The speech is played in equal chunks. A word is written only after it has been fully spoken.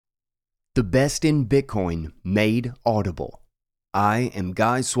The best in Bitcoin made audible. I am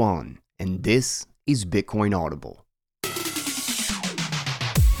Guy Swan, and this is Bitcoin Audible.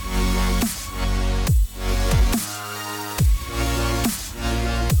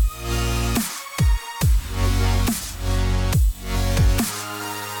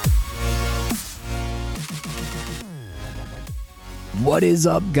 What is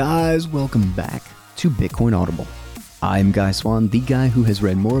up, guys? Welcome back to Bitcoin Audible. I'm Guy Swan, the guy who has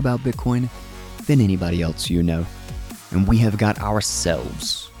read more about Bitcoin than anybody else you know. And we have got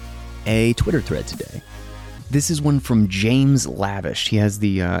ourselves a Twitter thread today. This is one from James Lavish. He has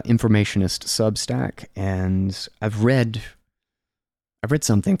the Informationist Substack, and I've read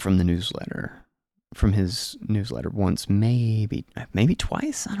something from the newsletter, from his newsletter once, maybe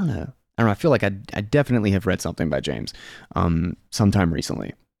twice. I don't know. I feel like I definitely have read something by James sometime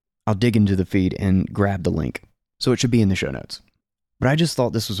recently. I'll dig into the feed and grab the link. So it should be in the show notes. But I just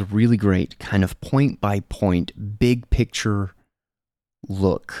thought this was a really great kind of point-by-point, big picture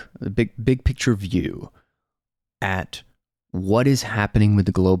look, a big picture view at what is happening with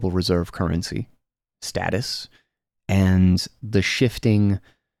the global reserve currency status and the shifting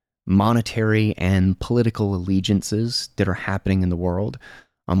monetary and political allegiances that are happening in the world,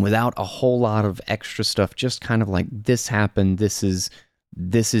 without a whole lot of extra stuff, just kind of like this happened, this is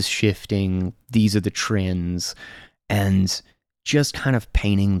shifting, these are the trends, and just kind of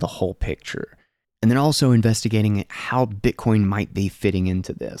painting the whole picture. And then also investigating how Bitcoin might be fitting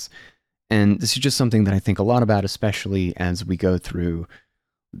into this. And this is just something that I think a lot about, especially as we go through,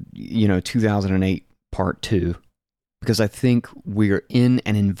 2008 part 2, because I think we're in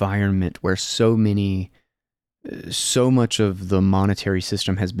an environment where so much of the monetary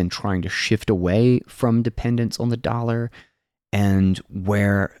system has been trying to shift away from dependence on the dollar, and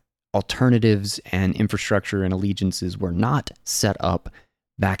where alternatives and infrastructure and allegiances were not set up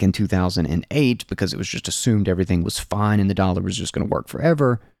back in 2008 because it was just assumed everything was fine and the dollar was just going to work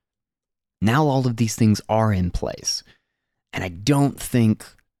forever. Now all of these things are in place. And I don't think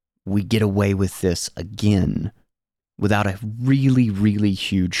we get away with this again without a really, really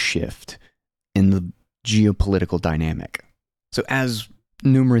huge shift in the geopolitical dynamic. So as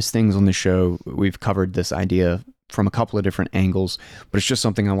numerous things on the show, we've covered this idea from a couple of different angles, but it's just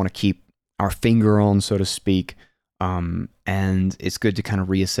something I want to keep our finger on, so to speak. And it's good to kind of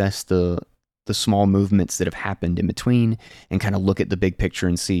reassess the small movements that have happened in between and kind of look at the big picture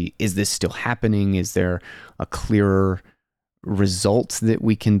and see, is this still happening? Is there a clearer result that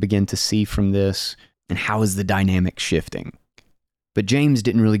we can begin to see from this? And how is the dynamic shifting? But James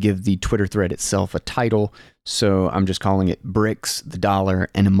didn't really give the Twitter thread itself a title, so I'm just calling it BRICS, the Dollar,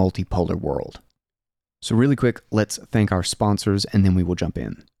 and a Multipolar World. So really quick, let's thank our sponsors, and then we will jump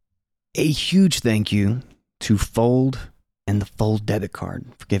in. A huge thank you to Fold and the Fold debit card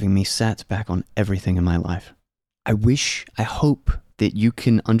for giving me sats back on everything in my life. I hope that you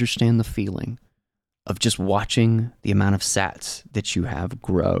can understand the feeling of just watching the amount of sats that you have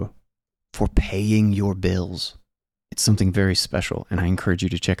grow for paying your bills. It's something very special, and I encourage you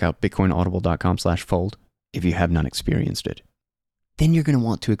to check out bitcoinaudible.com/fold if you have not experienced it. Then you're going to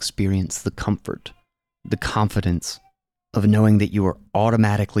want to experience the comfort, the confidence of knowing that you are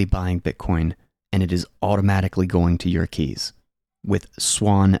automatically buying Bitcoin and it is automatically going to your keys with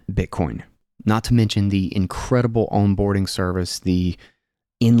Swan Bitcoin. Not to mention the incredible onboarding service, the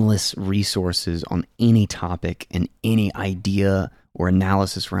endless resources on any topic and any idea or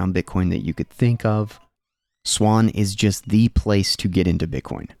analysis around Bitcoin that you could think of. Swan is just the place to get into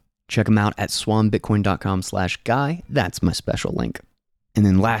Bitcoin. Check them out at swanbitcoin.com/guy. That's my special link. And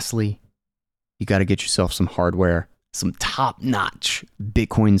then lastly, you got to get yourself some hardware, some top-notch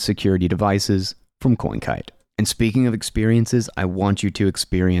Bitcoin security devices from CoinKite. And speaking of experiences, I want you to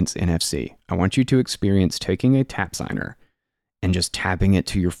experience NFC. I want you to experience taking a tap signer and just tapping it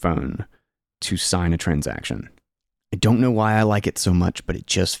to your phone to sign a transaction. I don't know why I like it so much, but it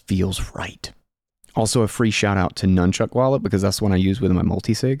just feels right. Also, a free shout out to Nunchuck Wallet, because that's the one I use with my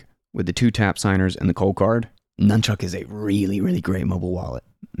multisig, with the 2 tap signers and the cold card. Nunchuck is a really, really great mobile wallet.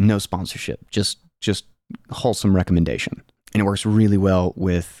 No sponsorship, just wholesome recommendation. And it works really well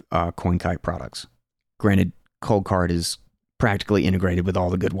with CoinKite products. Granted, cold card is practically integrated with all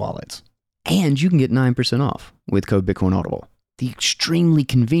the good wallets. And you can get 9% off with code BitcoinAudible. The extremely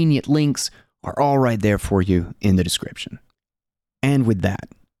convenient links are all right there for you in the description. And with that,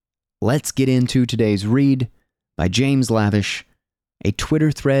 let's get into today's read by James Lavish, a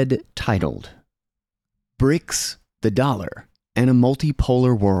Twitter thread titled BRICS, the Dollar, and a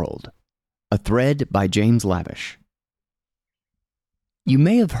Multipolar World. A thread by James Lavish. You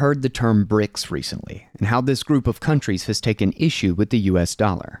may have heard the term BRICS recently, and how this group of countries has taken issue with the US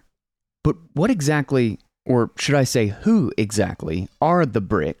dollar. But what exactly, or should I say who exactly, are the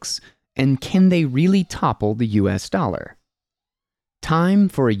BRICS, and can they really topple the US dollar? Time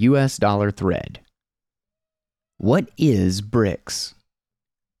for a US dollar thread. What is BRICS?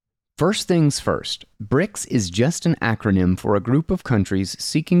 First things first, BRICS is just an acronym for a group of countries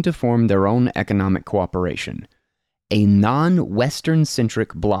seeking to form their own economic cooperation. A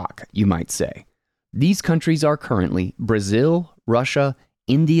non-Western-centric bloc, you might say. These countries are currently Brazil, Russia,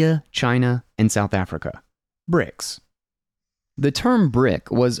 India, China, and South Africa. BRICS. The term BRIC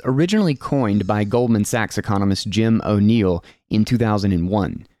was originally coined by Goldman Sachs economist Jim O'Neill in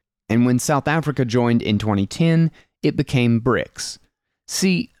 2001, and when South Africa joined in 2010, it became BRICS.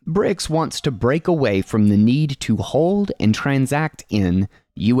 See, BRICS wants to break away from the need to hold and transact in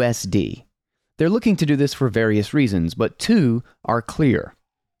USD. They're looking to do this for various reasons, but two are clear.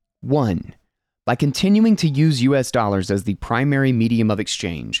 One, by continuing to use US dollars as the primary medium of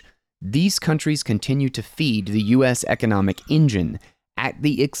exchange, these countries continue to feed the US economic engine at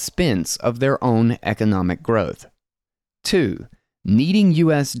the expense of their own economic growth. Two, needing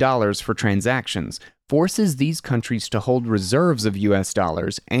US dollars for transactions forces these countries to hold reserves of US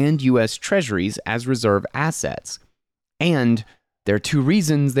dollars and US treasuries as reserve assets. And there are two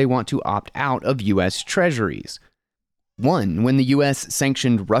reasons they want to opt out of US treasuries. One, when the US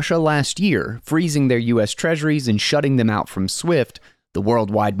sanctioned Russia last year, freezing their US treasuries and shutting them out from SWIFT, the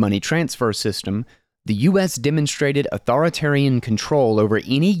worldwide money transfer system, the US demonstrated authoritarian control over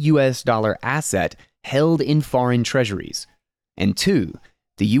any US dollar asset held in foreign treasuries. And two,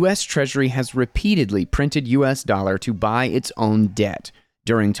 the US Treasury has repeatedly printed US dollar to buy its own debt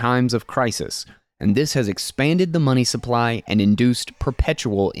during times of crisis, and this has expanded the money supply and induced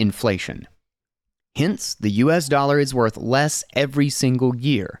perpetual inflation. Hence, the US dollar is worth less every single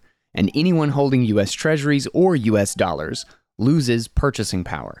year, and anyone holding US Treasuries or US dollars loses purchasing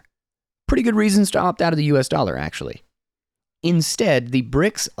power. Pretty good reasons to opt out of the US dollar, actually. Instead, the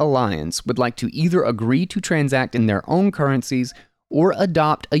BRICS alliance would like to either agree to transact in their own currencies or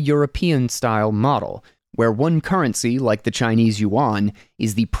adopt a European-style model, where one currency, like the Chinese yuan,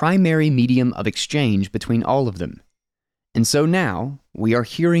 is the primary medium of exchange between all of them. And so now, we are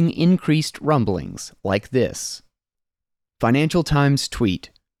hearing increased rumblings like this. Financial Times tweet,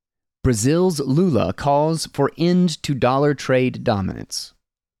 Brazil's Lula calls for end to dollar trade dominance.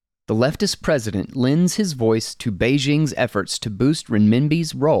 The leftist president lends his voice to Beijing's efforts to boost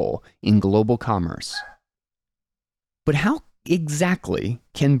renminbi's role in global commerce. But how exactly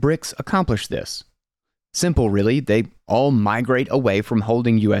can BRICS accomplish this? Simple, really. They all migrate away from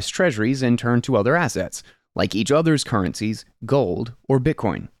holding US treasuries and turn to other assets, like each other's currencies, gold or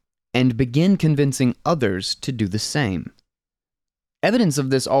Bitcoin, and begin convincing others to do the same. Evidence of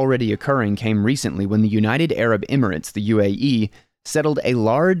this already occurring came recently when the United Arab Emirates, the UAE, settled a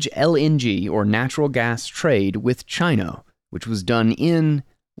large LNG or natural gas trade with China, which was done in,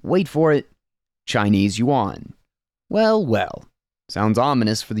 wait for it, Chinese yuan. Well, sounds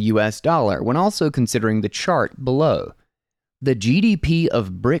ominous for the US dollar when also considering the chart below. The GDP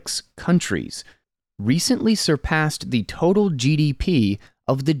of BRICS countries recently surpassed the total GDP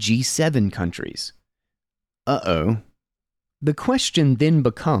of the G7 countries. Uh-oh. The question then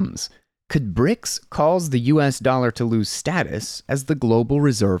becomes, could BRICS cause the US dollar to lose status as the global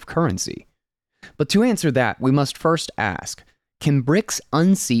reserve currency? But to answer that, we must first ask, can BRICS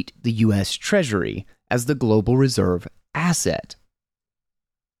unseat the US Treasury as the global reserve asset?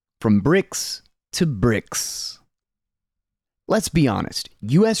 From BRICS to BRICS. Let's be honest,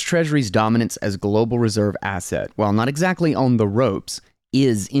 US Treasury's dominance as global reserve asset, while not exactly on the ropes,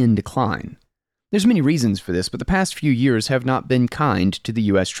 is in decline. There's many reasons for this, but the past few years have not been kind to the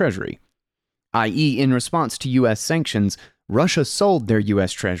US Treasury. I.e., in response to US sanctions, Russia sold their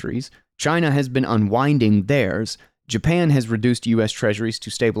US Treasuries, China has been unwinding theirs, Japan has reduced US Treasuries to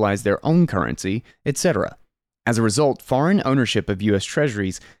stabilize their own currency, etc. As a result, foreign ownership of US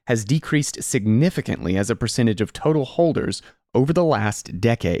Treasuries has decreased significantly as a percentage of total holders over the last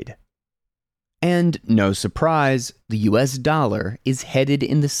decade. And no surprise, the US dollar is headed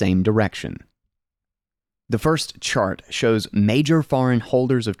in the same direction. The first chart shows major foreign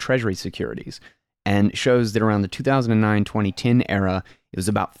holders of Treasury securities and shows that around the 2009-2010 era, it was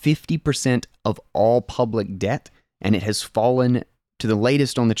about 50% of all public debt, and it has fallen to the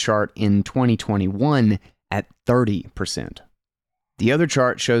latest on the chart in 2021 at 30%. The other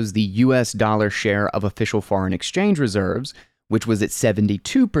chart shows the US dollar share of official foreign exchange reserves, which was at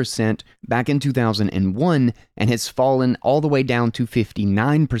 72% back in 2001 and has fallen all the way down to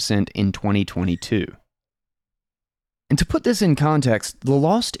 59% in 2022. And to put this in context, the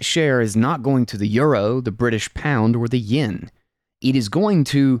lost share is not going to the euro, the British pound, or the yen. It is going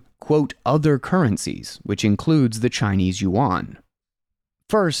to, quote other currencies, which includes the Chinese yuan.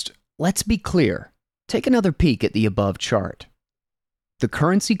 First, let's be clear. Take another peek at the above chart. The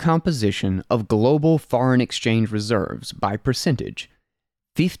currency composition of global foreign exchange reserves by percentage: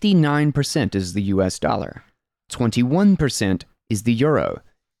 59% is the US dollar, 21% is the euro,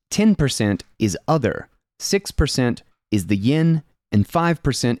 10% is other, 6% is the yen, and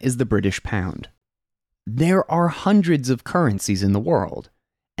 5% is the British pound. There are hundreds of currencies in the world,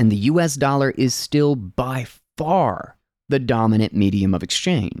 and the US dollar is still by far the dominant medium of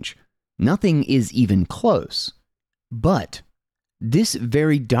exchange. Nothing is even close. But this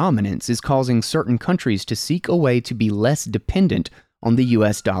very dominance is causing certain countries to seek a way to be less dependent on the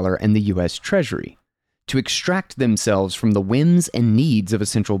US dollar and the US Treasury, to extract themselves from the whims and needs of a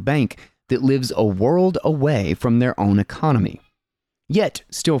central bank that lives a world away from their own economy, yet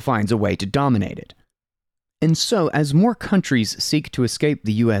still finds a way to dominate it. And so, as more countries seek to escape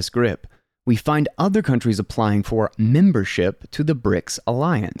the US grip, we find other countries applying for membership to the BRICS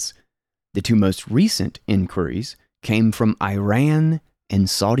alliance. The two most recent inquiries came from Iran and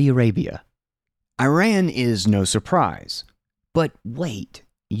Saudi Arabia. Iran is no surprise. But wait,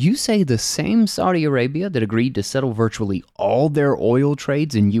 you say the same Saudi Arabia that agreed to settle virtually all their oil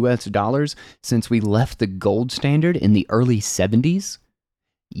trades in US dollars since we left the gold standard in the early 70s?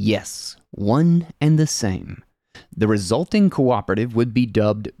 Yes, one and the same. The resulting cooperative would be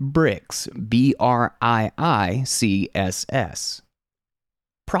dubbed BRICS, B-R-I-I-C-S-S.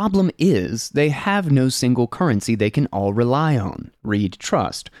 Problem is, they have no single currency they can all rely on, read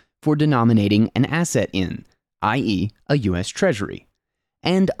trust, for denominating an asset in, i.e. a U.S. Treasury.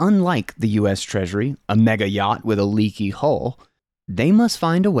 And unlike the U.S. Treasury, a mega yacht with a leaky hull, they must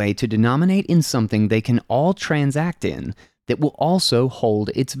find a way to denominate in something they can all transact in that will also hold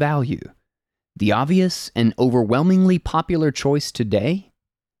its value. The obvious and overwhelmingly popular choice today?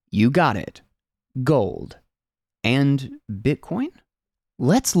 You got it. Gold. And Bitcoin?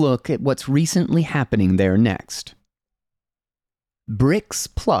 Let's look at what's recently happening there next. BRICS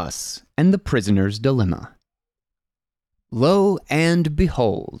Plus and the prisoner's dilemma. Lo and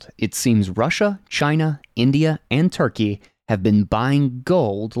behold, it seems Russia, China, India, and Turkey have been buying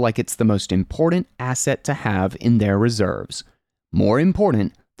gold like it's the most important asset to have in their reserves. More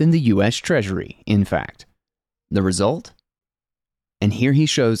important than the U.S. Treasury, in fact. The result? And here he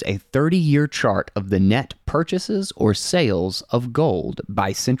shows a 30-year chart of the net purchases or sales of gold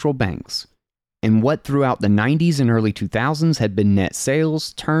by central banks. And what throughout the 90s and early 2000s had been net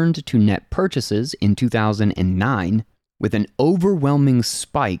sales turned to net purchases in 2009, with an overwhelming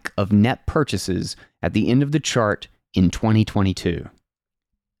spike of net purchases at the end of the chart in 2022.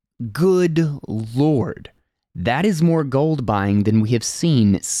 Good Lord, that is more gold buying than we have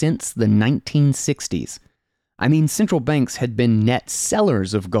seen since the 1960s. I mean, central banks had been net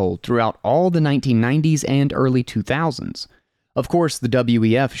sellers of gold throughout all the 1990s and early 2000s. Of course, the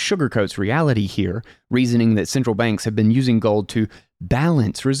WEF sugarcoats reality here, reasoning that central banks have been using gold to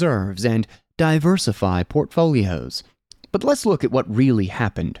balance reserves and diversify portfolios. But let's look at what really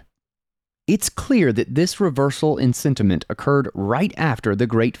happened. It's clear that this reversal in sentiment occurred right after the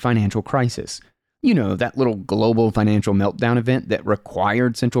Great Financial Crisis. You know, that little global financial meltdown event that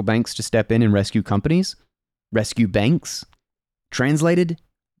required central banks to step in and rescue companies? Rescue banks? Translated,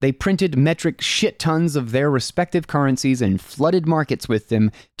 they printed metric shit tons of their respective currencies and flooded markets with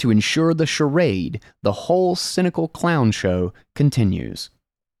them to ensure the charade, the whole cynical clown show, continues.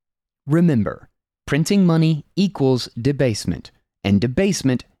 Remember, printing money equals debasement, and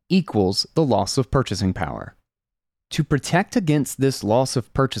debasement equals the loss of purchasing power. To protect against this loss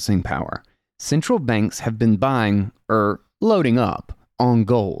of purchasing power, central banks have been buying, loading up, on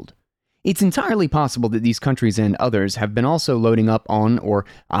gold. It's entirely possible that these countries and others have been also loading up on or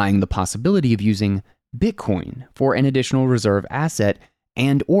eyeing the possibility of using Bitcoin for an additional reserve asset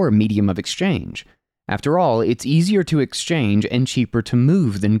and or medium of exchange. After all, it's easier to exchange and cheaper to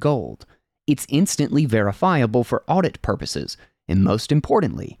move than gold. It's instantly verifiable for audit purposes, and most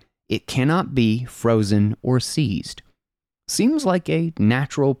importantly, it cannot be frozen or seized. Seems like a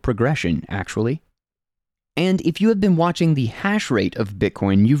natural progression, actually. And if you have been watching the hash rate of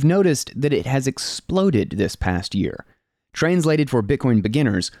Bitcoin, you've noticed that it has exploded this past year. Translated for Bitcoin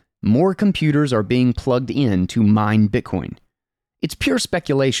beginners, more computers are being plugged in to mine Bitcoin. It's pure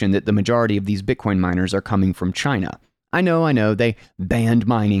speculation that the majority of these Bitcoin miners are coming from China. I know, they banned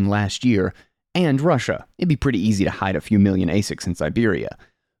mining last year. And Russia. It'd be pretty easy to hide a few million ASICs in Siberia.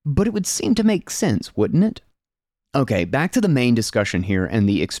 But it would seem to make sense, wouldn't it? Okay, back to the main discussion here and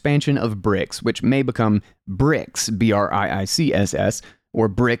the expansion of BRICS, which may become BRICS, B-R-I-I-C-S-S, or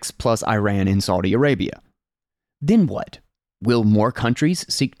BRICS plus Iran and Saudi Arabia. Then what? Will more countries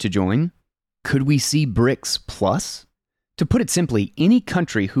seek to join? Could we see BRICS plus? To put it simply, any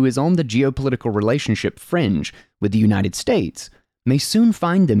country who is on the geopolitical relationship fringe with the United States may soon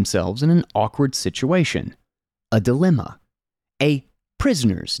find themselves in an awkward situation. A dilemma. A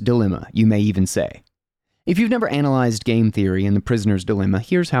prisoner's dilemma, you may even say. If you've never analyzed game theory and the prisoner's dilemma,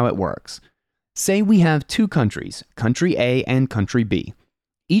 here's how it works. Say we have two countries, country A and country B.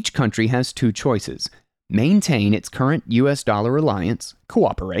 Each country has two choices: maintain its current US dollar alliance,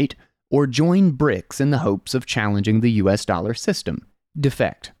 cooperate, or join BRICS in the hopes of challenging the US dollar system,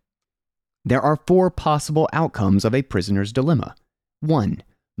 defect. There are four possible outcomes of a prisoner's dilemma. 1.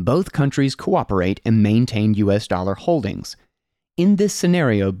 Both countries cooperate and maintain US dollar holdings. In this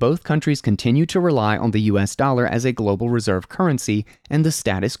scenario, both countries continue to rely on the US dollar as a global reserve currency and the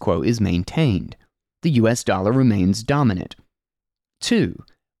status quo is maintained. The US dollar remains dominant. 2.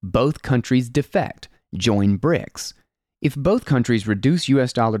 Both countries defect, join BRICS. If both countries reduce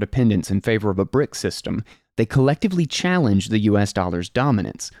US dollar dependence in favor of a BRICS system, they collectively challenge the US dollar's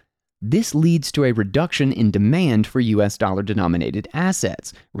dominance. This leads to a reduction in demand for US dollar-denominated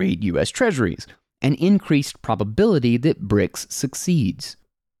assets, read US Treasuries, and increased probability that BRICS succeeds.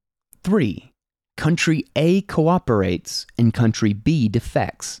 3. Country A cooperates and country B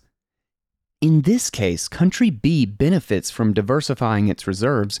defects. In this case, country B benefits from diversifying its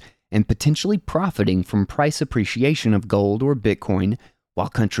reserves and potentially profiting from price appreciation of gold or Bitcoin, while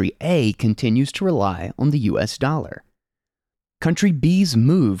country A continues to rely on the US dollar. Country B's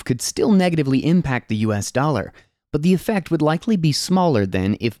move could still negatively impact the US dollar, but the effect would likely be smaller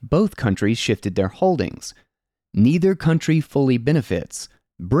than if both countries shifted their holdings. Neither country fully benefits.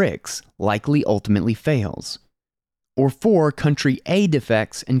 BRICS likely ultimately fails. Or 4, country A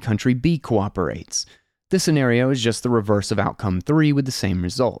defects and country B cooperates. This scenario is just the reverse of outcome 3 with the same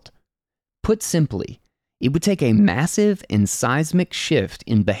result. Put simply, it would take a massive and seismic shift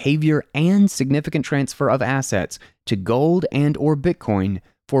in behavior and significant transfer of assets to gold and or Bitcoin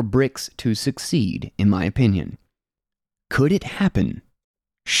for BRICS to succeed, in my opinion. Could it happen?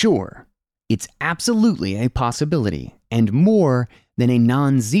 Sure, it's absolutely a possibility, and more than a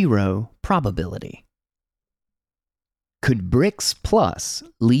non-zero probability. Could BRICS Plus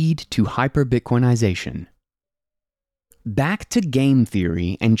lead to hyper-Bitcoinization? Back to game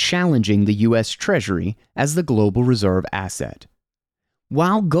theory and challenging the US Treasury as the global reserve asset.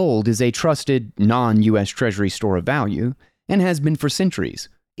 While gold is a trusted non-US Treasury store of value, and has been for centuries,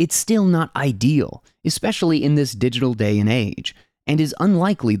 it's still not ideal, especially in this digital day and age, and is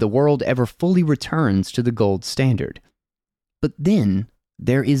unlikely the world ever fully returns to the gold standard. But then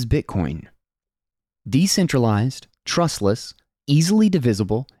there is Bitcoin. Decentralized, trustless, easily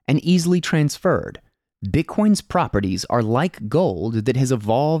divisible, and easily transferred, Bitcoin's properties are like gold that has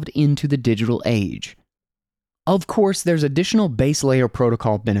evolved into the digital age. Of course, there's additional base layer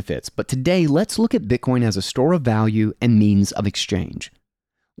protocol benefits, but today let's look at Bitcoin as a store of value and means of exchange.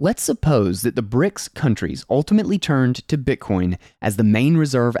 Let's suppose that the BRICS countries ultimately turned to Bitcoin as the main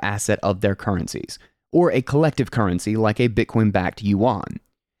reserve asset of their currencies, or a collective currency like a Bitcoin-backed yuan.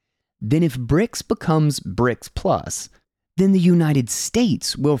 Then if BRICS becomes BRICS Plus, then the United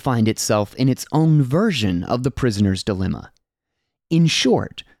States will find itself in its own version of the prisoner's dilemma. In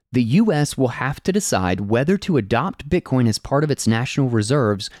short, the US will have to decide whether to adopt Bitcoin as part of its national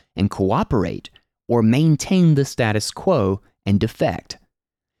reserves and cooperate, or maintain the status quo and defect.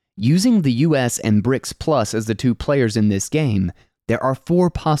 Using the US and BRICS Plus as the two players in this game, there are 4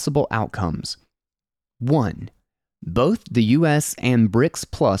 possible outcomes. 1. Both the US and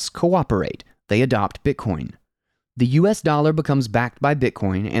BRICS Plus cooperate. They adopt Bitcoin. The US dollar becomes backed by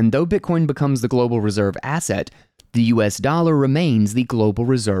Bitcoin, and though Bitcoin becomes the global reserve asset, the US dollar remains the global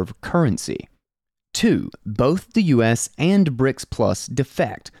reserve currency. 2. Both the US and BRICS Plus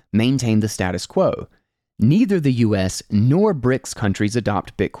defect, maintain the status quo. Neither the US nor BRICS countries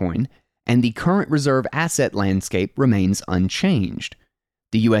adopt Bitcoin, and the current reserve asset landscape remains unchanged.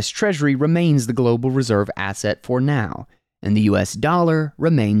 The US Treasury remains the global reserve asset for now, and the US dollar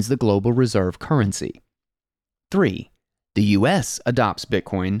remains the global reserve currency. 3. The US adopts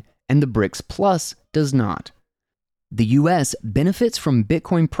Bitcoin, and the BRICS Plus does not. The US benefits from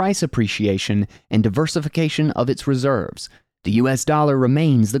Bitcoin price appreciation and diversification of its reserves. The US dollar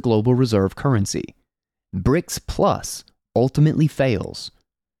remains the global reserve currency. BRICS Plus ultimately fails.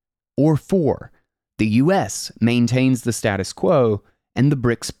 Or 4. The US maintains the status quo, and the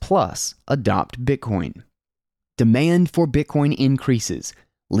BRICS Plus adopt Bitcoin. Demand for Bitcoin increases,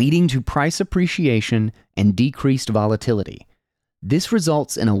 leading to price appreciation and decreased volatility. This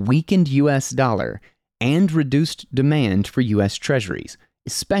results in a weakened US dollar and reduced demand for US Treasuries,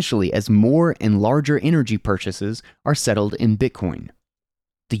 especially as more and larger energy purchases are settled in Bitcoin.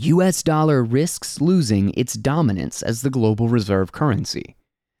 The US dollar risks losing its dominance as the global reserve currency.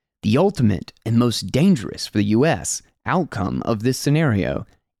 The ultimate and most dangerous for the US outcome of this scenario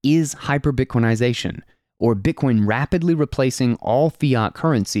is hyper-Bitcoinization, or Bitcoin rapidly replacing all fiat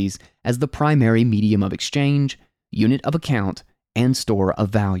currencies as the primary medium of exchange, unit of account, and store of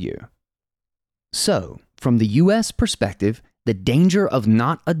value. So, from the US perspective, the danger of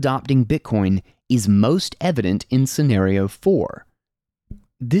not adopting Bitcoin is most evident in scenario 4.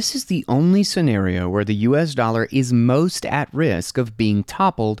 This is the only scenario where the US dollar is most at risk of being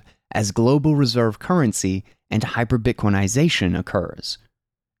toppled as global reserve currency and hyper-Bitcoinization occurs.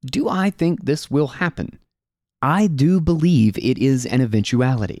 Do I think this will happen? I do believe it is an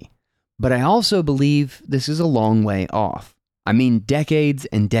eventuality, but I also believe this is a long way off. I mean, decades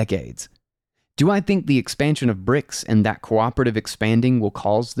and decades. Do I think the expansion of BRICS and that cooperative expanding will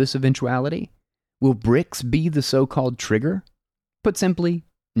cause this eventuality? Will BRICS be the so-called trigger? Put simply,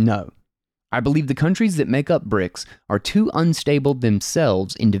 no. I believe the countries that make up BRICS are too unstable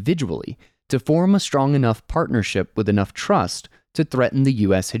themselves individually to form a strong enough partnership with enough trust to threaten the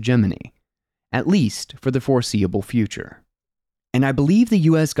US hegemony, at least for the foreseeable future. And I believe the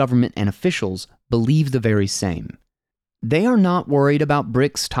US government and officials believe the very same. They are not worried about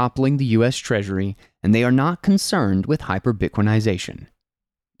BRICS toppling the US Treasury, and they are not concerned with hyper-Bitcoinization.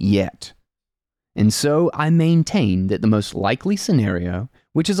 Yet. And so I maintain that the most likely scenario,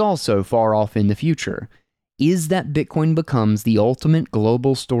 which is also far off in the future, is that Bitcoin becomes the ultimate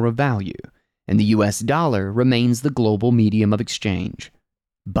global store of value, and the US dollar remains the global medium of exchange.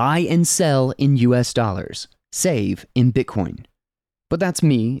 Buy and sell in US dollars, save in Bitcoin. But that's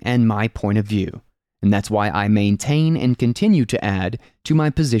me and my point of view, and that's why I maintain and continue to add to my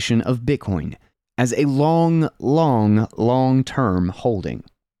position of Bitcoin as a long-term holding.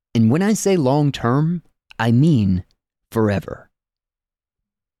 And when I say long-term, I mean forever.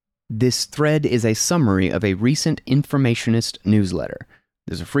 This thread is a summary of a recent informationist newsletter.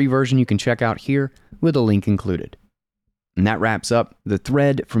 There's a free version you can check out here with a link included. And that wraps up the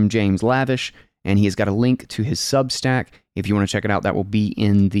thread from James Lavish, and he has got a link to his Substack. If you want to check it out, that will be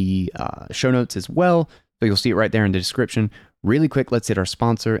in the show notes as well. So you'll see it right there in the description. Really quick, let's hit our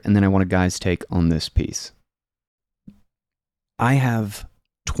sponsor, and then I want a guy's take on this piece. I have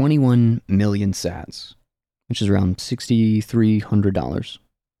 21 million sats, which is around $6,300.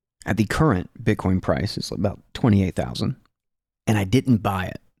 At the current Bitcoin price, it's about $28,000. And I didn't buy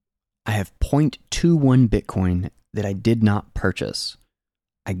it. I have 0.21 Bitcoin that I did not purchase.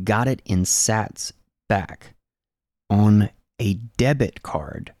 I got it in sats back on a debit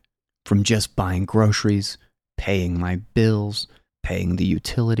card from just buying groceries, paying my bills, paying the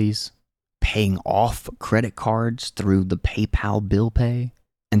utilities, paying off credit cards through the PayPal bill pay,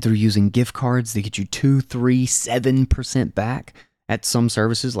 and through using gift cards that get you 2, 3, 7% back at some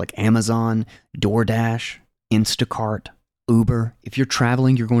services like Amazon, DoorDash, Instacart, Uber. If you're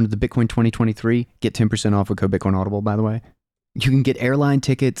traveling, you're going to the Bitcoin 2023, get 10% off with code Bitcoin Audible, by the way. You can get airline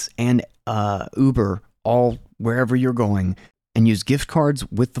tickets and Uber all wherever you're going and use gift cards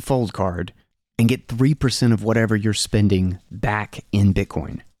with the Fold card and get 3% of whatever you're spending back in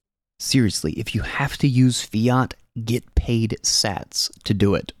Bitcoin. Seriously, if you have to use fiat, get paid sats to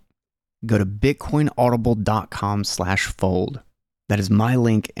do it. Go to bitcoinaudible.com/fold. That is my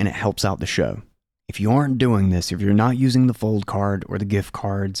link, and it helps out the show. If you aren't doing this, if you're not using the Fold card or the gift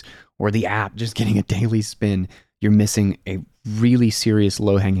cards or the app, just getting a daily spin, you're missing a really serious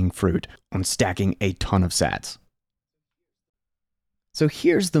low-hanging fruit on stacking a ton of sats. So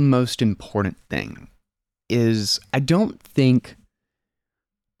here's the most important thing, is I think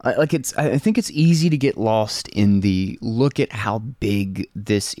it's easy to get lost in the look at how big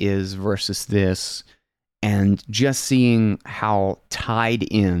this is versus this, and just seeing how tied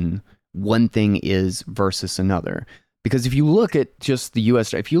in one thing is versus another. Because if you look at just the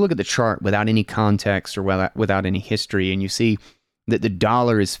US, if you look at the chart without any context or without any history, and you see that the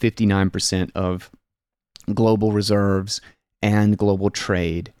dollar is 59% of global reserves and global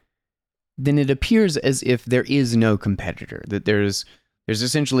trade, then it appears as if there is no competitor, that there's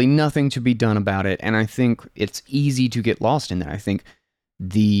essentially nothing to be done about it. And I think it's easy to get lost in that. I think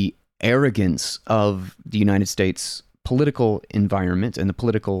the arrogance of the United States political environment and the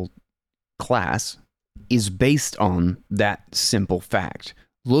political class is based on that simple fact.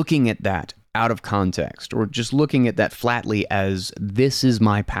 Looking at that out of context, or just looking at that flatly as this is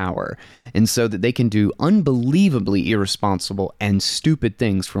my power, and so that they can do unbelievably irresponsible and stupid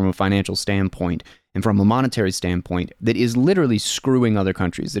things from a financial standpoint and from a monetary standpoint that is literally screwing other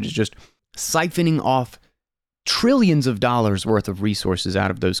countries, that is just siphoning off trillions of dollars worth of resources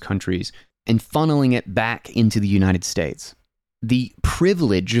out of those countries and funneling it back into the United States. The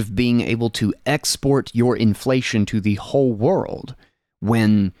privilege of being able to export your inflation to the whole world,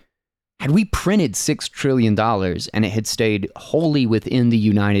 when had we printed $6 trillion and it had stayed wholly within the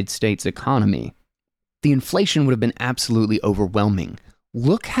United States economy, the inflation would have been absolutely overwhelming.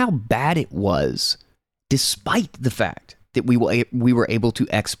 Look how bad it was, despite the fact that we were able to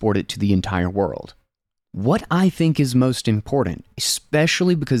export it to the entire world. What I think is most important,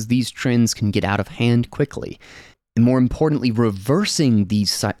 especially because these trends can get out of hand quickly, and more importantly, reversing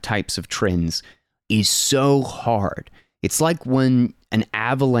these types of trends is so hard. It's like when an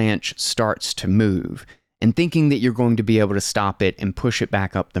avalanche starts to move and thinking that you're going to be able to stop it and push it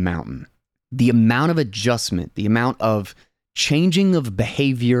back up the mountain. The amount of adjustment, the amount of changing of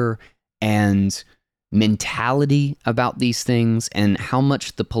behavior and mentality about these things, and how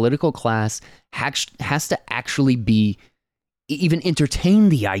much the political class has to actually be even entertain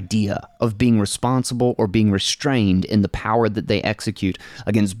the idea of being responsible or being restrained in the power that they execute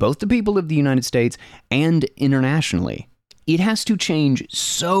against both the people of the United States and internationally. It has to change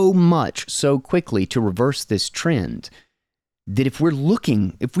so much so quickly to reverse this trend that if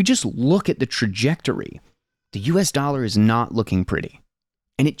we just look at the trajectory, the US dollar is not looking pretty.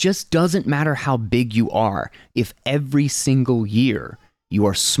 And it just doesn't matter how big you are if every single year you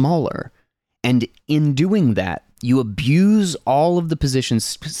are smaller. And in doing that, you abuse all of the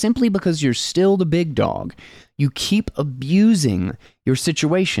positions simply because you're still the big dog. You keep abusing your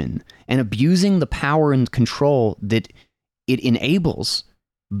situation and abusing the power and control that it enables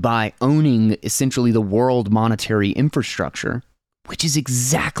by owning essentially the world monetary infrastructure, which is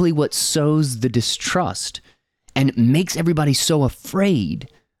exactly what sows the distrust and makes everybody so afraid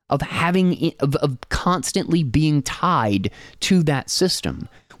of constantly being tied to that system,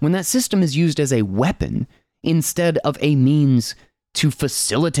 when that system is used as a weapon instead of a means to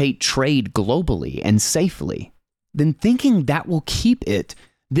facilitate trade globally and safely. Then thinking that will keep it,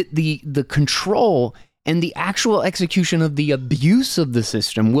 that the control and the actual execution of the abuse of the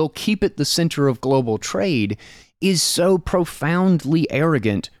system will keep it the center of global trade, is so profoundly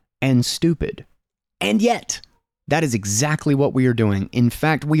arrogant and stupid. And yet, that is exactly what we are doing. In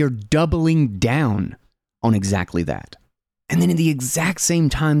fact, we are doubling down on exactly that. And then at the exact same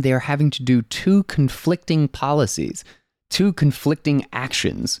time, they are having to do two conflicting policies, two conflicting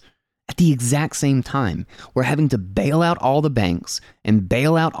actions at the exact same time. We're having to bail out all the banks and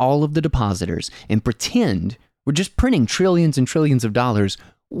bail out all of the depositors and pretend we're just printing trillions and trillions of dollars,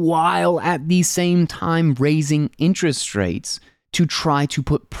 while at the same time raising interest rates to try to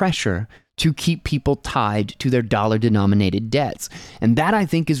put pressure to keep people tied to their dollar-denominated debts. And that, I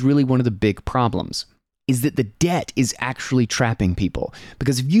think, is really one of the big problems, is that the debt is actually trapping people.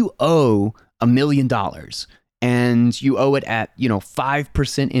 Because if you owe $1 million and you owe it at,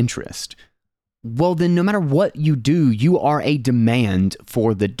 5% interest, well, then no matter what you do, you are a demand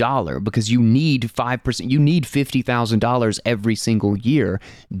for the dollar, because you need 5%, you need $50,000 every single year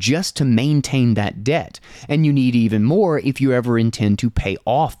just to maintain that debt. And you need even more if you ever intend to pay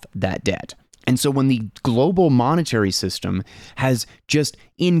off that debt. And so when the global monetary system has just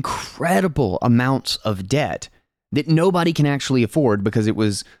incredible amounts of debt that nobody can actually afford because it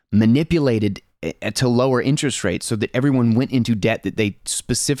was manipulated to lower interest rates so that everyone went into debt that they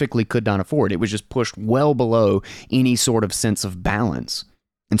specifically could not afford. It was just pushed well below any sort of sense of balance.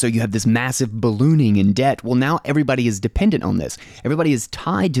 And so you have this massive ballooning in debt. Well, now everybody is dependent on this. Everybody is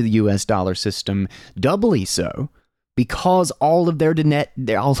tied to the US dollar system, doubly so, because all of their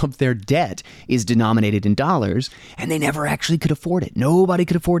debt is denominated in dollars, and they never actually could afford it. Nobody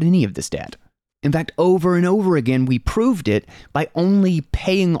could afford any of this debt. In fact, over and over again, we proved it by only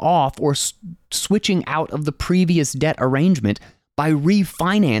paying off or switching out of the previous debt arrangement by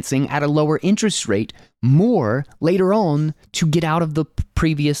refinancing at a lower interest rate more later on to get out of the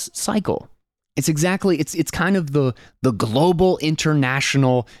previous cycle. It's kind of the global,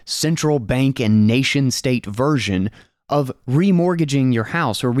 international, central bank and nation state version of remortgaging your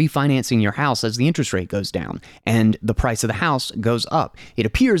house or refinancing your house as the interest rate goes down and the price of the house goes up. It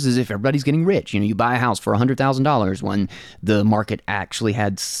appears as if everybody's getting rich. You buy a house for $100,000 when the market actually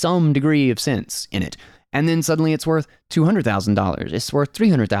had some degree of sense in it. And then suddenly it's worth $200,000. It's worth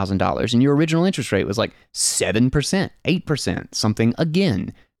 $300,000. And your original interest rate was like 7%, 8%, something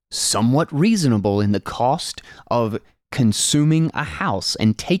again, somewhat reasonable in the cost of consuming a house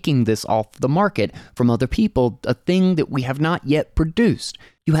and taking this off the market from other people, a thing that we have not yet produced.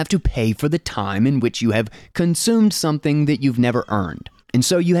 You have to pay for the time in which you have consumed something that you've never earned. And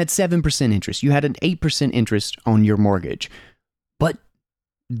so you had 7% interest. You had an 8% interest on your mortgage. But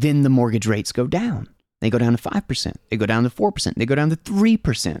then the mortgage rates go down. They go down to 5%. They go down to 4%. They go down to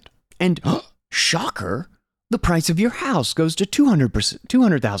 3%. And shocker, the price of your house goes to $200,000,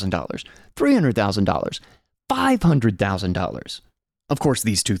 $300,000, $500,000. Of course,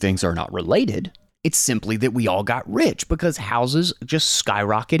 these two things are not related. It's simply that we all got rich because houses just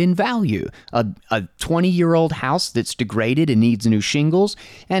skyrocket in value. A 20-year-old house that's degraded and needs new shingles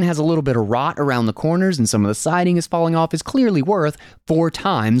and has a little bit of rot around the corners and some of the siding is falling off is clearly worth 4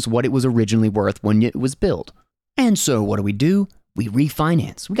 times what it was originally worth when it was built. And so what do? We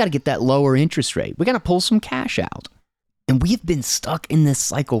refinance. We got to get that lower interest rate. We got to pull some cash out. And we've been stuck in this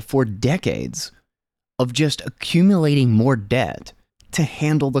cycle for decades of just accumulating more debt to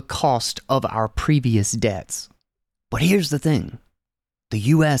handle the cost of our previous debts. But here's the thing. The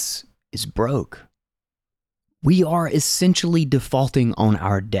US is broke. We are essentially defaulting on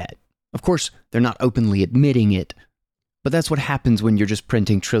our debt. Of course, they're not openly admitting it, but that's what happens when you're just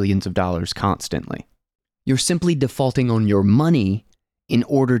printing trillions of dollars constantly. You're simply defaulting on your money in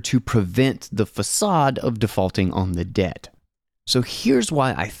order to prevent the facade of defaulting on the debt. So here's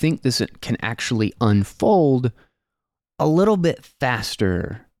why I think this can actually unfold a little bit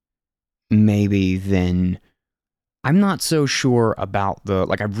faster, maybe, than... I'm not so sure about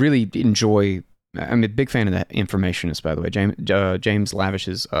I really enjoy... I'm a big fan of that Informationist, by the way. James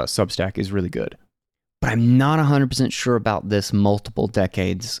Lavish's Substack is really good. But I'm not 100% sure about this multiple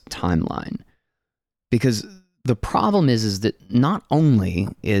decades timeline. Because the problem is that not only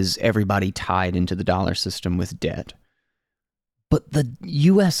is everybody tied into the dollar system with debt, but the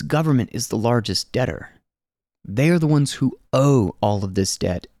U.S. government is the largest debtor. They are the ones who owe all of this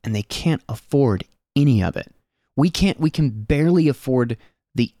debt, and they can't afford any of it. We can barely afford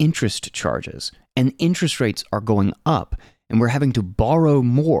the interest charges, and interest rates are going up, and we're having to borrow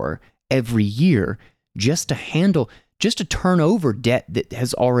more every year just to turn over debt that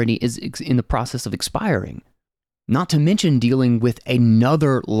is in the process of expiring. Not to mention dealing with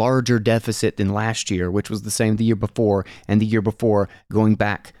another larger deficit than last year, which was the same the year before, and the year before going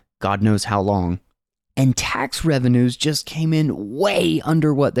back God knows how long. And tax revenues just came in way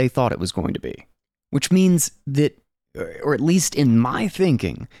under what they thought it was going to be. Which means that, or at least in my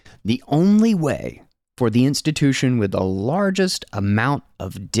thinking, the only way for the institution with the largest amount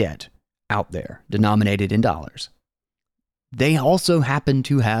of debt out there, denominated in dollars, they also happen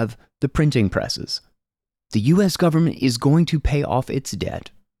to have the printing presses. The U.S. government is going to pay off its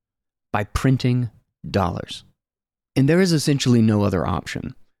debt by printing dollars. And there is essentially no other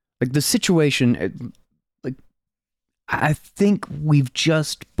option. The situation... I think we've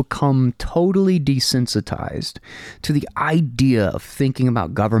just become totally desensitized to the idea of thinking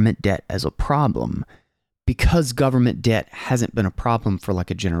about government debt as a problem because government debt hasn't been a problem for a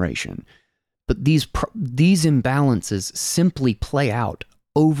generation. But these imbalances simply play out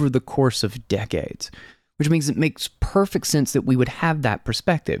over the course of decades, which means it makes perfect sense that we would have that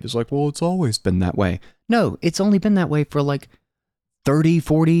perspective. It's well, it's always been that way. No, it's only been that way for 30,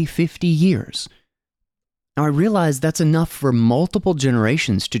 40, 50 years. Now, I realize that's enough for multiple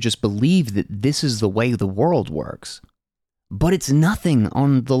generations to just believe that this is the way the world works. But it's nothing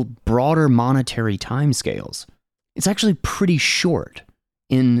on the broader monetary timescales. It's actually pretty short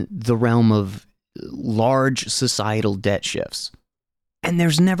in the realm of large societal debt shifts. And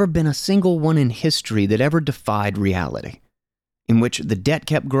there's never been a single one in history that ever defied reality, in which the debt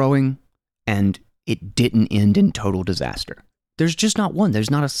kept growing and it didn't end in total disaster. There's just not one.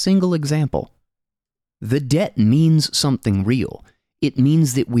 There's not a single example. The debt means something real. It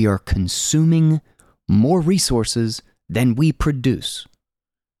means that we are consuming more resources than we produce.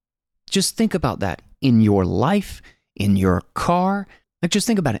 Just think about that in your life, in your car. Just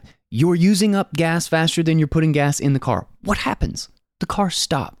think about it. You're using up gas faster than you're putting gas in the car. What happens? The car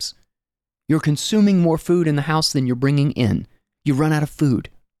stops. You're consuming more food in the house than you're bringing in. You run out of food.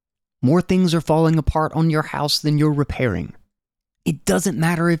 More things are falling apart on your house than you're repairing. It doesn't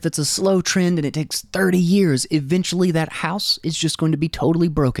matter if it's a slow trend and it takes 30 years. Eventually that house is just going to be totally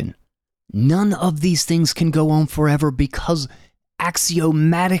broken. None of these things can go on forever because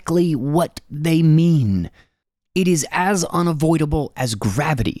axiomatically what they mean. It is as unavoidable as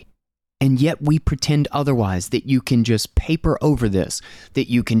gravity. And yet we pretend otherwise, that you can just paper over this, that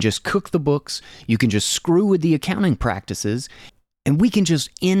you can just cook the books, you can just screw with the accounting practices, and we can just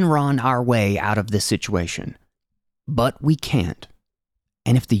in-run our way out of this situation. But we can't.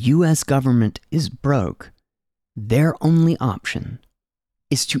 And if the U.S. government is broke, their only option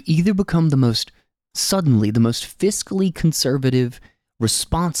is to either become the most fiscally conservative,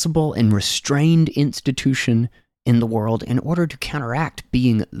 responsible, and restrained institution in the world in order to counteract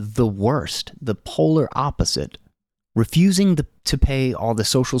being the worst, the polar opposite refusing to pay all the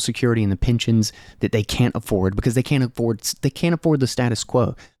Social Security and the pensions that they can't afford because they can't afford the status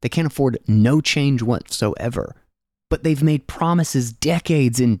quo. They can't afford no change whatsoever. But they've made promises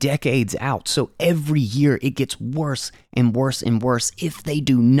decades and decades out, so every year it gets worse and worse and worse if they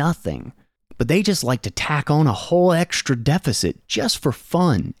do nothing. But they just like to tack on a whole extra deficit just for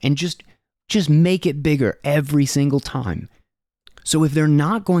fun and just make it bigger every single time. So if they're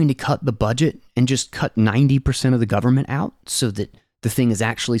not going to cut the budget and just cut 90% of the government out so that the thing is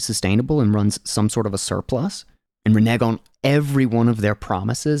actually sustainable and runs some sort of a surplus, and renege on every one of their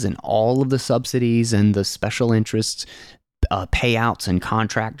promises and all of the subsidies and the special interests, payouts and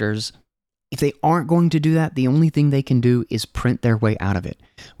contractors, if they aren't going to do that, the only thing they can do is print their way out of it,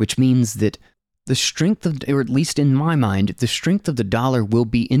 which means that the strength of, or at least in my mind, the strength of the dollar will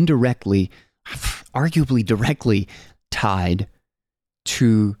be indirectly, arguably directly tied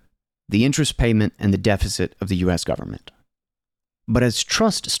to the interest payment and the deficit of the US government. But as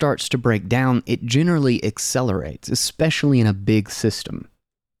trust starts to break down, it generally accelerates, especially in a big system.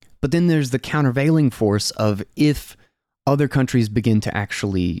 But then there's the countervailing force of if other countries begin to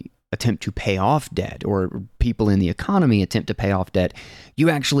actually attempt to pay off debt, or people in the economy attempt to pay off debt, you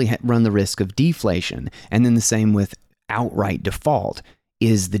actually run the risk of deflation. And then the same with outright default,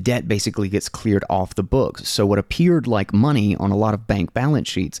 is the debt basically gets cleared off the books. So what appeared like money on a lot of bank balance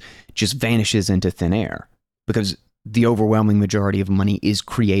sheets just vanishes into thin air, because the overwhelming majority of money is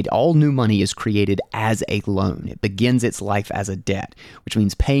created, all new money is created as a loan. It begins its life as a debt, which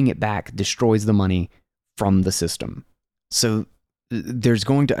means paying it back destroys the money from the system. So there's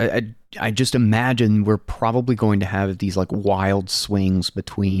going to, I just imagine we're probably going to have these like wild swings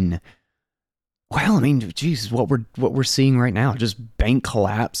between, well, I mean, geez, what we're seeing right now, just bank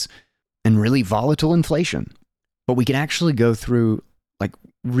collapse and really volatile inflation. But we can actually go through like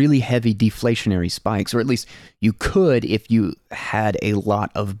really heavy deflationary spikes, or at least you could if you had a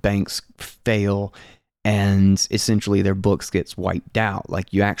lot of banks fail and essentially their books gets wiped out.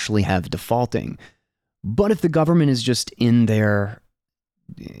 Like you actually have defaulting. But if the government is just in there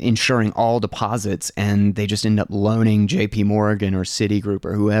insuring all deposits and they just end up loaning JP Morgan or Citigroup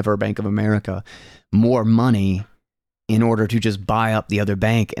or whoever, Bank of America, more money in order to just buy up the other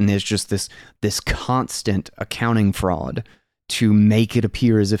bank, and there's just this constant accounting fraud to make it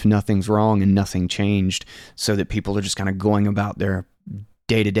appear as if nothing's wrong and nothing changed, so that people are just kind of going about their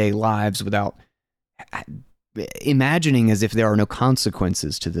day-to-day lives without imagining as if there are no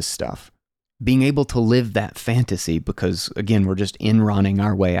consequences to this stuff. Being able to live that fantasy because, again, we're just in-running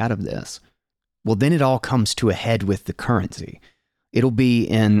our way out of this. Well, then it all comes to a head with the currency. It'll be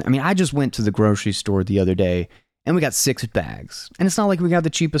I just went to the grocery store the other day and we got 6 bags. And it's not like we got the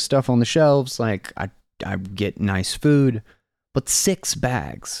cheapest stuff on the shelves. Like, I get nice food, but 6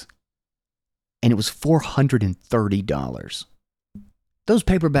 bags. And it was $430. Those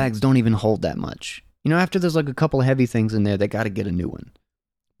paper bags don't even hold that much. You know, after there's like a couple of heavy things in there, they got to get a new one.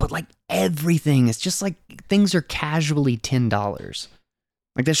 But like everything, it's just like things are casually $10.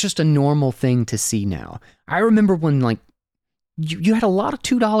 Like that's just a normal thing to see now. I remember when like you had a lot of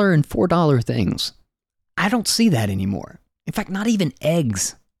 $2 and $4 things. I don't see that anymore. In fact, not even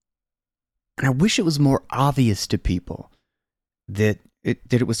eggs. And I wish it was more obvious to people that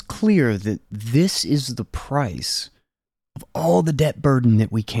it was clear that this is the price of all the debt burden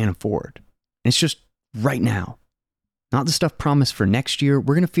that we can't afford. And it's just right now. Not the stuff promised for next year.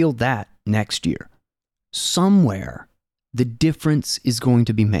 We're going to feel that next year. Somewhere, the difference is going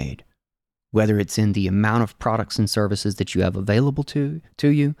to be made. Whether it's in the amount of products and services that you have available to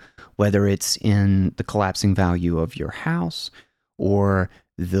you, whether it's in the collapsing value of your house, or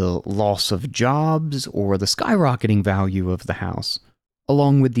the loss of jobs, or the skyrocketing value of the house,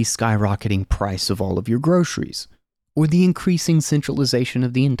 along with the skyrocketing price of all of your groceries, or the increasing centralization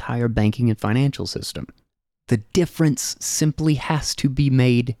of the entire banking and financial system. The difference simply has to be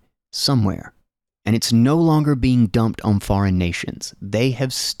made somewhere. And it's no longer being dumped on foreign nations. They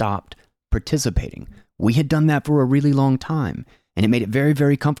have stopped participating. We had done that for a really long time, and it made it very,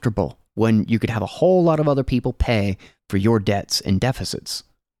 very comfortable when you could have a whole lot of other people pay for your debts and deficits.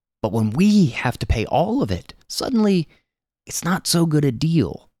 But when we have to pay all of it, suddenly it's not so good a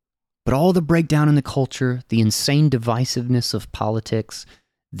deal. But all the breakdown in the culture, the insane divisiveness of politics,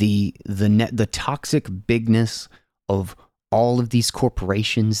 the toxic bigness of all of these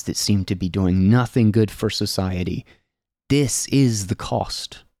corporations that seem to be doing nothing good for society, this is the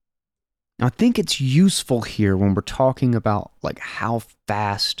cost. Now, I think it's useful here when we're talking about like how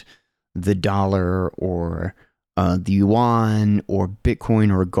fast the dollar or the yuan or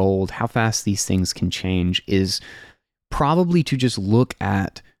Bitcoin or gold, how fast these things can change, is probably to just look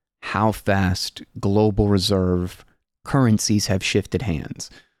at how fast global reserve currencies have shifted hands,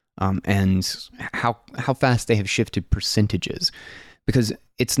 and how fast they have shifted percentages. Because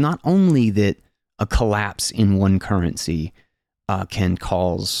it's not only that a collapse in one currency can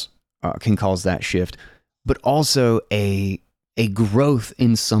cause that shift, but also a growth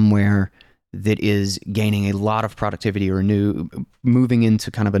in somewhere that is gaining a lot of productivity or moving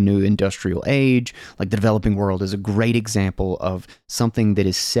into kind of a new industrial age. Like the developing world is a great example of something that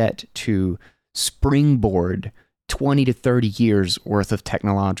is set to springboard 20 to 30 years worth of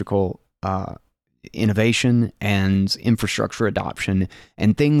technological innovation and infrastructure adoption,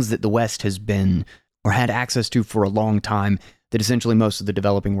 and things that the West has been or had access to for a long time that essentially most of the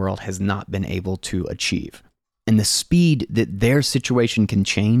developing world has not been able to achieve. And the speed that their situation can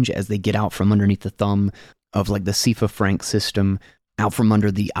change as they get out from underneath the thumb of like the CFA franc system, out from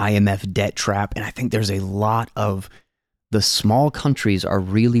under the IMF debt trap. And I think there's a lot of the small countries are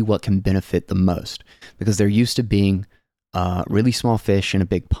really what can benefit the most, because they're used to being really small fish in a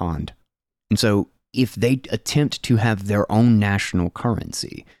big pond. And so if they attempt to have their own national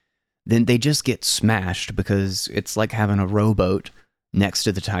currency, then they just get smashed, because it's like having a rowboat next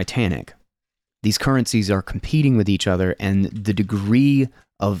to the Titanic. These currencies are competing with each other, and the degree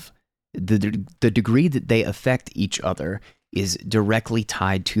that they affect each other is directly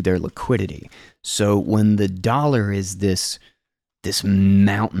tied to their liquidity. So when the dollar is this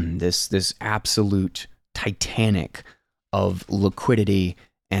mountain, this absolute Titanic of liquidity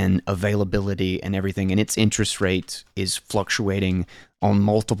and availability and everything, and its interest rate is fluctuating on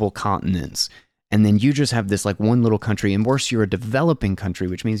multiple continents, and then you just have this like one little country, and worse, you're a developing country,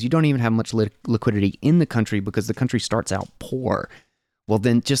 which means you don't even have much liquidity in the country because the country starts out poor. Well,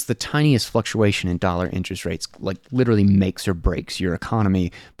 then just the tiniest fluctuation in dollar interest rates like literally makes or breaks your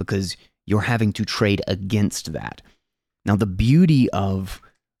economy, because you're having to trade against that. Now, the beauty of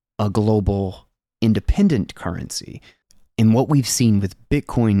a global independent currency, and what we've seen with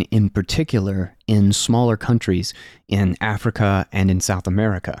Bitcoin in particular in smaller countries in Africa and in South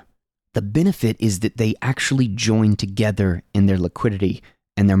America, the benefit is that they actually join together in their liquidity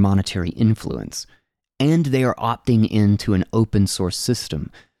and their monetary influence. And they are opting into an open source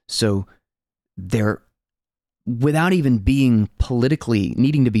system. So they're, without even being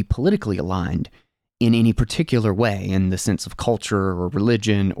needing to be politically aligned in any particular way, in the sense of culture or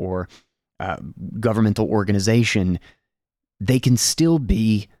religion or governmental organization, they can still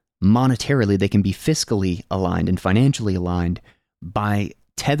be monetarily, they can be fiscally aligned and financially aligned by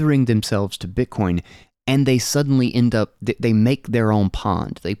tethering themselves to Bitcoin, and they suddenly they make their own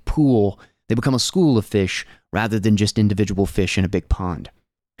pond. They become a school of fish rather than just individual fish in a big pond.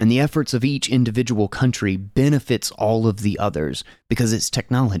 And the efforts of each individual country benefits all of the others because it's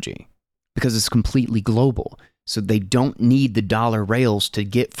technology, because it's completely global. So they don't need the dollar rails to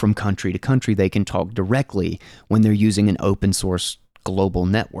get from country to country. They can talk directly when they're using an open source global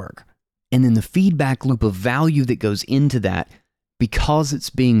network. And then the feedback loop of value that goes into that, because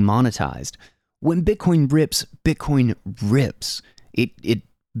it's being monetized. When Bitcoin rips, Bitcoin rips. It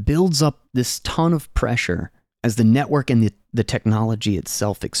builds up this ton of pressure as the network and the technology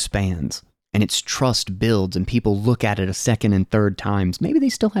itself expands, and its trust builds, and people look at it a second and third times. Maybe they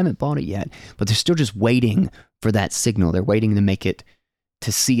still haven't bought it yet, but they're still just waiting for that signal. They're waiting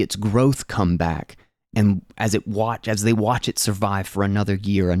to see its growth come back. And as they watch it survive for another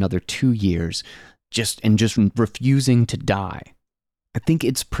year, another 2 years, just refusing to die. I think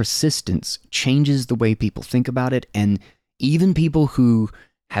its persistence changes the way people think about it, and even people who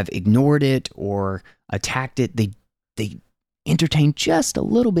have ignored it or attacked it, they entertain just a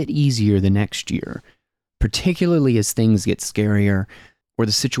little bit easier the next year, particularly as things get scarier or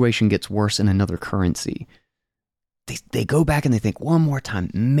the situation gets worse in another currency. They go back and they think one more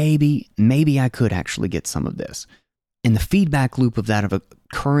time, maybe I could actually get some of this. And the feedback loop of that, of a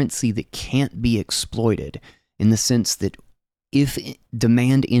currency that can't be exploited, in the sense that if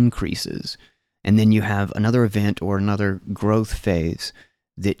demand increases and then you have another event or another growth phase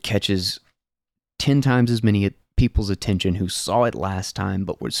that catches 10 times as many people's attention who saw it last time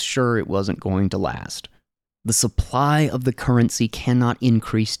but was sure it wasn't going to last, the supply of the currency cannot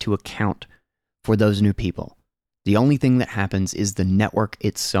increase to account for those new people. The only thing that happens is the network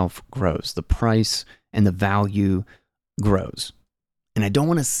itself grows. The price and the value grows. And I don't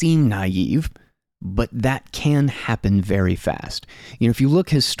want to seem naive, but that can happen very fast. If you look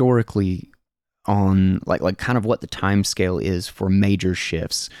historically on like kind of what the time scale is for major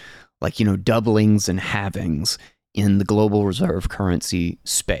shifts, like, doublings and halvings in the global reserve currency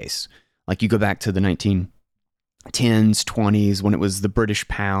space. Like you go back to the 10s, 20s, when it was the British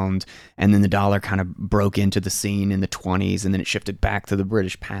pound, and then the dollar kind of broke into the scene in the 20s, and then it shifted back to the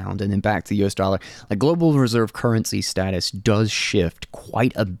British pound, and then back to the US dollar. Like, global reserve currency status does shift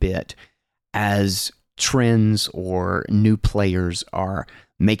quite a bit as trends or new players are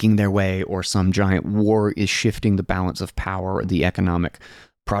making their way, or some giant war is shifting the balance of power or the economic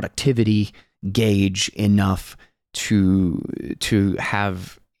productivity gauge enough to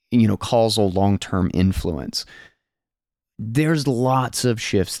have, causal long-term influence. There's lots of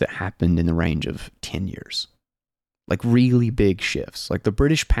shifts that happened in the range of 10 years. Like, really big shifts. Like, the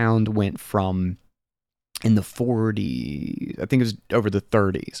British pound went from, in the 40s, I think it was over the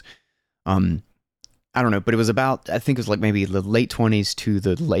 30s. I don't know, but it was about, I think it was like maybe the late 20s to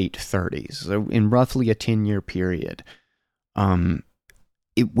the late 30s. So in roughly a 10-year period,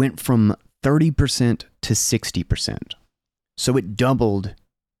 it went from 30% to 60%. So it doubled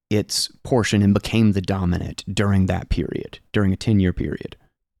its portion and became the dominant during that period, during a 10-year period.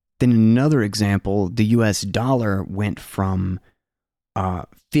 Then another example, the US dollar went from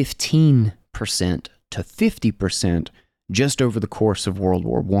 15% to 50% just over the course of World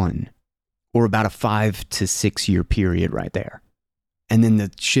War I, or about a 5 to 6 year period right there. And then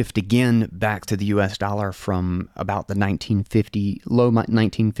the shift again back to the US dollar from about the low 1950s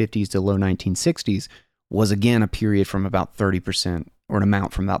to low 1960s was again a period from about 30%, or an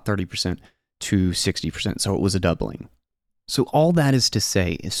amount from about 30% to 60%. So it was a doubling. So all that is to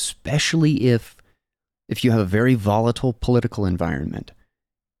say, especially if you have a very volatile political environment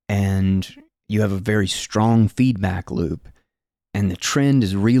and you have a very strong feedback loop, and the trend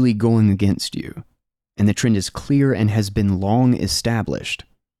is really going against you, and the trend is clear and has been long established,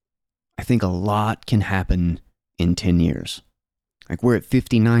 I think a lot can happen in 10 years. Like, we're at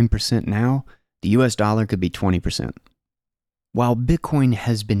 59% now, the US dollar could be 20%. While Bitcoin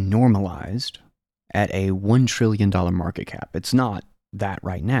has been normalized at a $1 trillion market cap, it's not that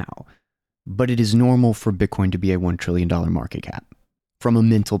right now, but it is normal for Bitcoin to be a $1 trillion market cap from a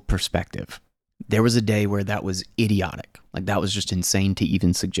mental perspective. There was a day where that was idiotic. Like, that was just insane to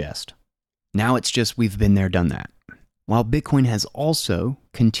even suggest. Now it's just, we've been there, done that. While Bitcoin has also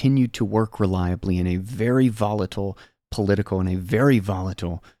continued to work reliably in a very volatile political and a very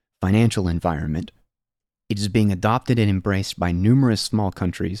volatile financial environment, it is being adopted and embraced by numerous small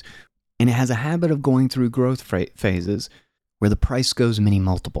countries, and it has a habit of going through growth phases where the price goes many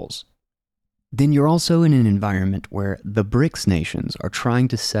multiples. Then you're also in an environment where the BRICS nations are trying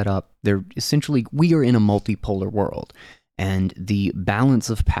to set up we are in a multipolar world, and the balance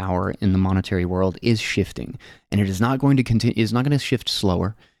of power in the monetary world is shifting, and it is not going to continue. It's not going to shift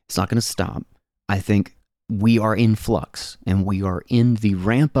slower. It's not going to stop. I think we are in flux, and we are in the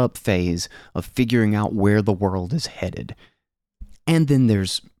ramp up phase of figuring out where the world is headed. And then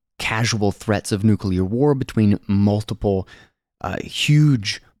there's casual threats of nuclear war between multiple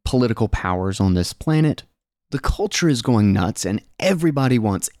huge political powers on this planet. The culture is going nuts, and everybody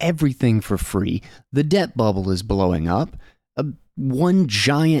wants everything for free. The debt bubble is blowing up. One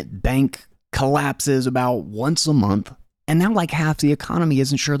giant bank collapses about once a month, and now like half the economy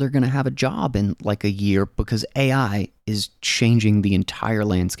isn't sure they're going to have a job in like a year because AI is changing the entire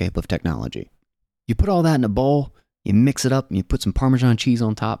landscape of technology. You put all that in a bowl, you mix it up, and you put some Parmesan cheese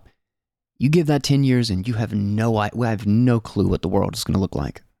on top. You give that 10 years, and I have no clue what the world is going to look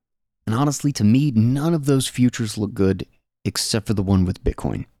like. And honestly, to me, none of those futures look good except for the one with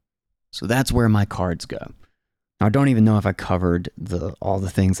Bitcoin. So that's where my cards go. Now, I don't even know if I covered all the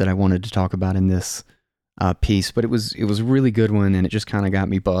things that I wanted to talk about in this piece, but it was a really good one, and it just kind of got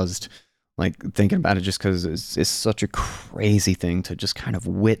me buzzed, like thinking about it, just because it's such a crazy thing to just kind of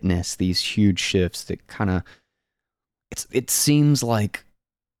witness these huge shifts that kind of, it seems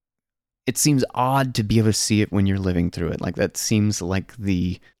odd to be able to see it when you're living through it. Like, that seems like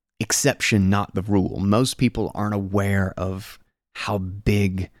the exception, not the rule. Most people aren't aware of how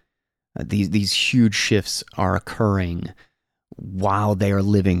big these huge shifts are occurring while they are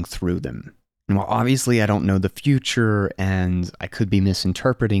living through them. And while obviously I don't know the future and I could be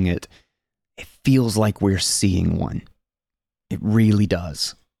misinterpreting it, it feels like we're seeing one. It really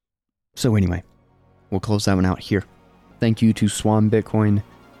does. So anyway, we'll close that one out here. Thank you to Swan Bitcoin,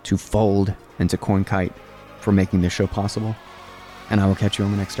 to Fold, and to CoinKite for making this show possible. And I will catch you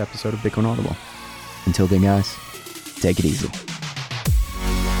on the next episode of Bitcoin Audible. Until then, guys, take it easy.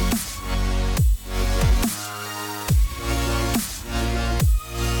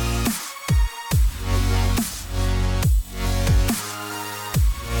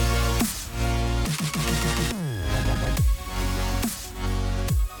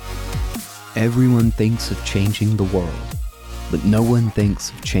 Everyone thinks of changing the world, but no one thinks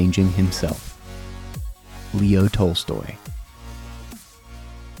of changing himself. Leo Tolstoy.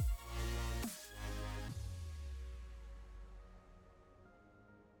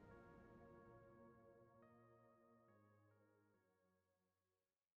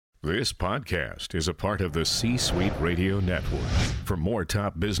 This podcast is a part of the C-Suite Radio Network. For more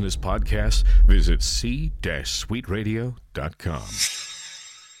top business podcasts, visit c-suiteradio.com.